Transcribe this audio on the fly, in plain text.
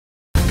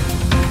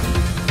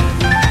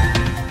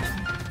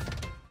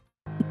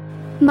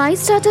माई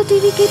startup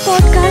TV के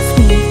podcast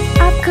में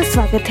आपका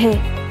स्वागत है।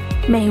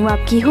 मैं हूँ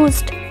आपकी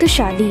होस्ट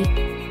तुषाली।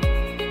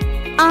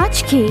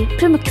 आज के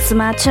प्रमुख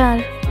समाचार।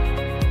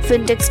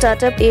 फिनटेक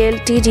स्टार्टअप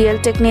ALT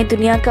Realtech ने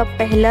दुनिया का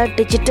पहला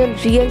digital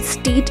real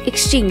estate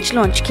exchange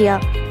launch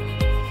किया।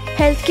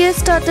 Health care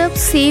startup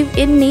save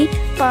in ने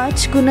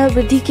 5 गुना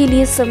वृद्धि के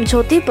लिए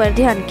समझौते पर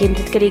ध्यान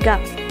केंद्रित करेगा।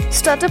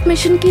 स्टार्टअप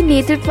मिशन की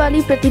नेतृत्व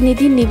वाली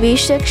प्रतिनिधि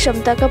निवेशक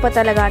क्षमता का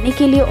पता लगाने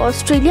के लिए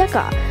ऑस्ट्रेलिया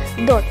का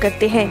दौरा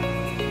करते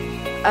हैं।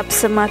 अब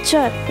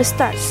समाचार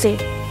विस्तार से।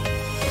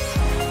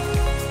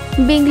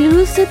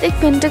 बेंगलुरु स्थित एक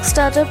फिनटेक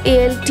स्टार्टअप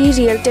ALT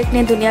Realtech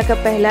ने दुनिया का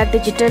पहला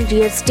digital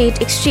real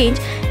estate exchange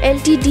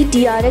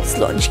LTDRX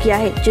launch किया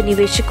है, जो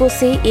निवेशकों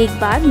से एक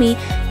बार में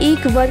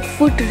 1 वर्ग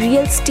फुट रियल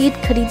एस्टेट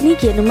खरीदने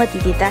की अनुमति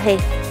देता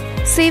है।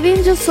 सेविन,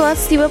 जो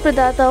स्वास्थ्य सेवा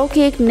प्रदाताओं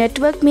के एक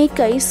नेटवर्क में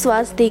कई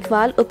स्वास्थ्य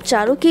देखभाल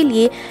उपचारों के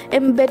लिए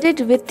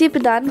एम्बेडेड वित्त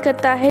प्रदान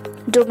करता है,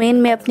 डोमेन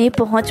में अपनी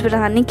पहुंच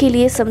बढ़ाने के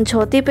लिए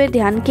समझौते पर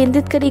ध्यान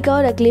केंद्रित करेगा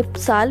और अगले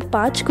साल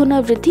 5 गुना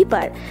वृद्धि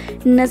पर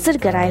नजर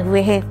गड़ाए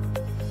हुए है।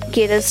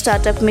 केरल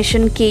स्टार्टअप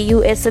मिशन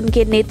KSUM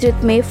के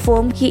नेतृत्व में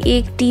फर्म की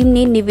एक टीम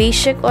ने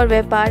निवेशक और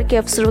व्यापार के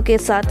अवसरों के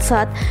साथ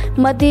साथ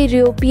मध्य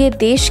यूरोपीय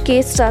देश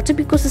के स्टार्टअप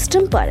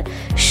इकोसिस्टम पर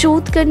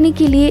शोध करने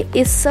के लिए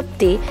इस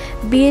हफ्ते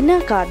वियना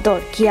का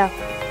दौरा किया।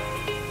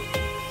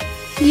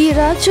 ये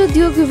राज्य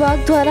उद्योग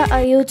विभाग द्वारा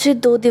आयोजित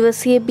 2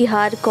 दिवसीय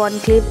बिहार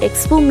कॉन्क्लेव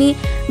एक्सपो में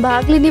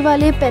भाग लेने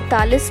वाले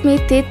 45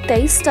 में से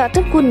 23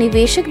 स्टार्टअप को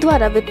निवेशक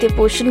द्वारा वित्तीय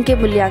पोषण के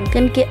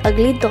मूल्यांकन के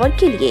अगले दौर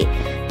के लिए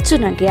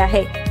चुना गया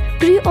है।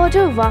 प्री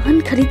ऑर्डर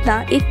वाहन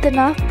खरीदना एक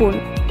तनावपूर्ण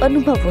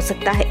अनुभव हो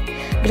सकता है।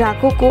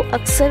 ग्राहकों को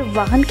अक्सर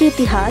वाहन के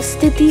इतिहास,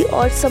 स्थिति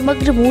और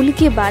समग्र मूल्य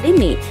के बारे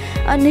में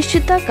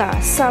अनिश्चितता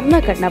का सामना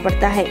करना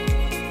पड़ता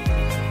है।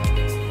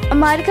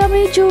 अमेरिका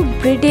में जो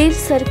ब्रिटेन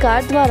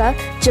सरकार द्वारा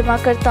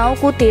जमाकर्ताओं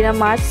को 13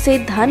 मार्च से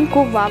धन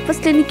को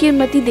वापस लेने की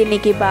अनुमति देने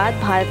के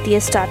बाद भारतीय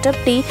स्टार्टअप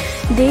ने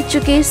दे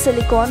चुके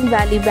सिलिकॉन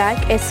वैली बैंक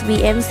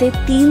SVM से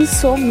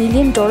 $300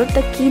 मिलियन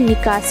तक की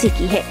निकासी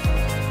की है।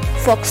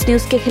 फॉक्स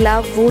न्यूज के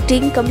खिलाफ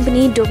वोटिंग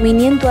कंपनी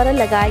डोमिनियन द्वारा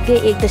लगाए गए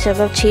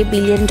 $1.6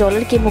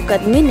 बिलियन के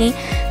मुकदमे ने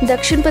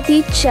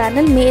दक्षिणपति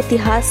चैनल में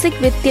ऐतिहासिक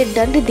वित्तीय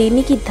दंड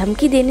देने की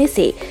धमकी देने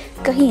से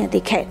कहीं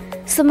अधिक है।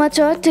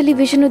 समाचार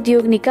टेलीविजन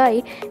उद्योग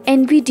निकाय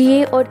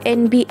NBDA और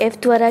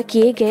NBF द्वारा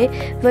किए गए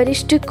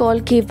वरिष्ठ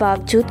कॉल के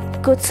बावजूद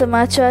कुछ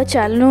समाचार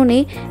चैनलों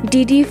ने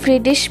DD फ्री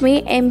डिश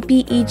में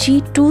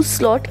MPEG-2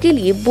 स्लॉट के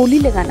लिए बोली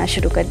लगाना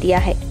शुरू कर दिया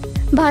है।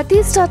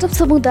 भारतीय स्टार्टअप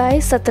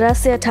समुदाय 17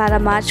 से 18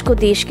 मार्च को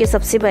देश के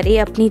सबसे बड़े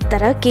अपनी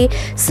तरह के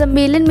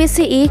सम्मेलन में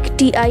से एक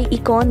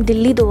TiEcon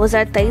दिल्ली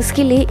 2023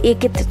 के लिए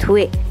एकत्रित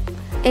हुए।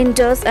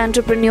 इंडस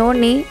एंटरप्रेन्योर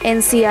ने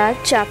NCR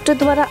चैप्टर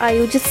द्वारा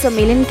आयोजित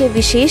सम्मेलन के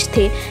विशेष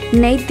थे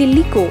नई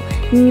दिल्ली को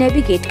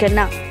नेविगेट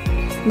करना।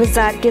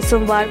 बाजार के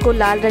सोमवार को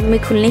लाल रंग में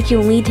खुलने की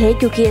उम्मीद है,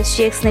 क्योंकि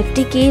SGX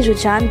निफ्टी के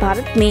रुझान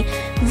भारत में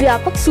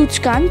व्यापक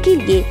सूचकांक के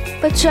लिए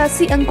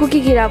 85 अंकों की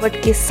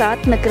गिरावट के साथ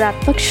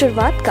नकारात्मक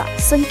शुरुआत का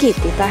संकेत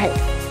देता है।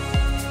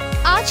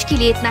 आज के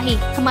लिए इतना ही।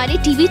 हमारे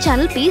टीवी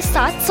चैनल पे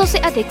 700 से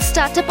अधिक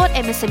स्टार्टअप और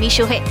MSME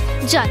शो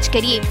है। जांच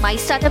करिए। माई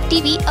स्टार्टअप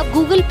टीवी अब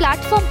गूगल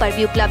प्लेटफॉर्म पर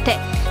भी उपलब्ध है,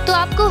 तो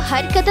आपको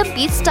हर कदम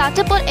पे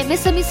स्टार्टअप और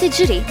MSME से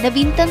जुड़े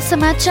नवीनतम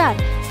समाचार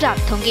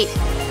प्राप्त होंगे।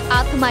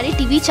 आप हमारे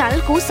टीवी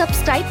चैनल को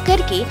सब्सक्राइब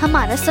करके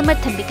हमारा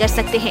समर्थन भी कर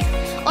सकते हैं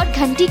और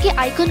घंटी के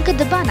आइकन को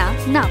दबाना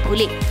ना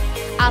भूलें।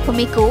 आप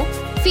हमें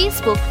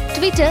फेसबुक,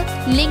 ट्विटर,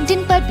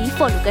 लिंक्डइन पर भी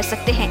फॉलो कर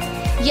सकते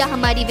हैं या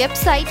हमारी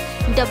वेबसाइट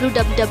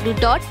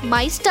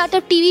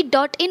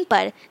www.mystartuptv.in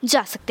पर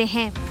जा सकते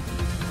हैं।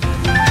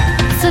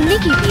 सुनने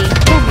के लिए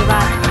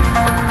धन्यवाद।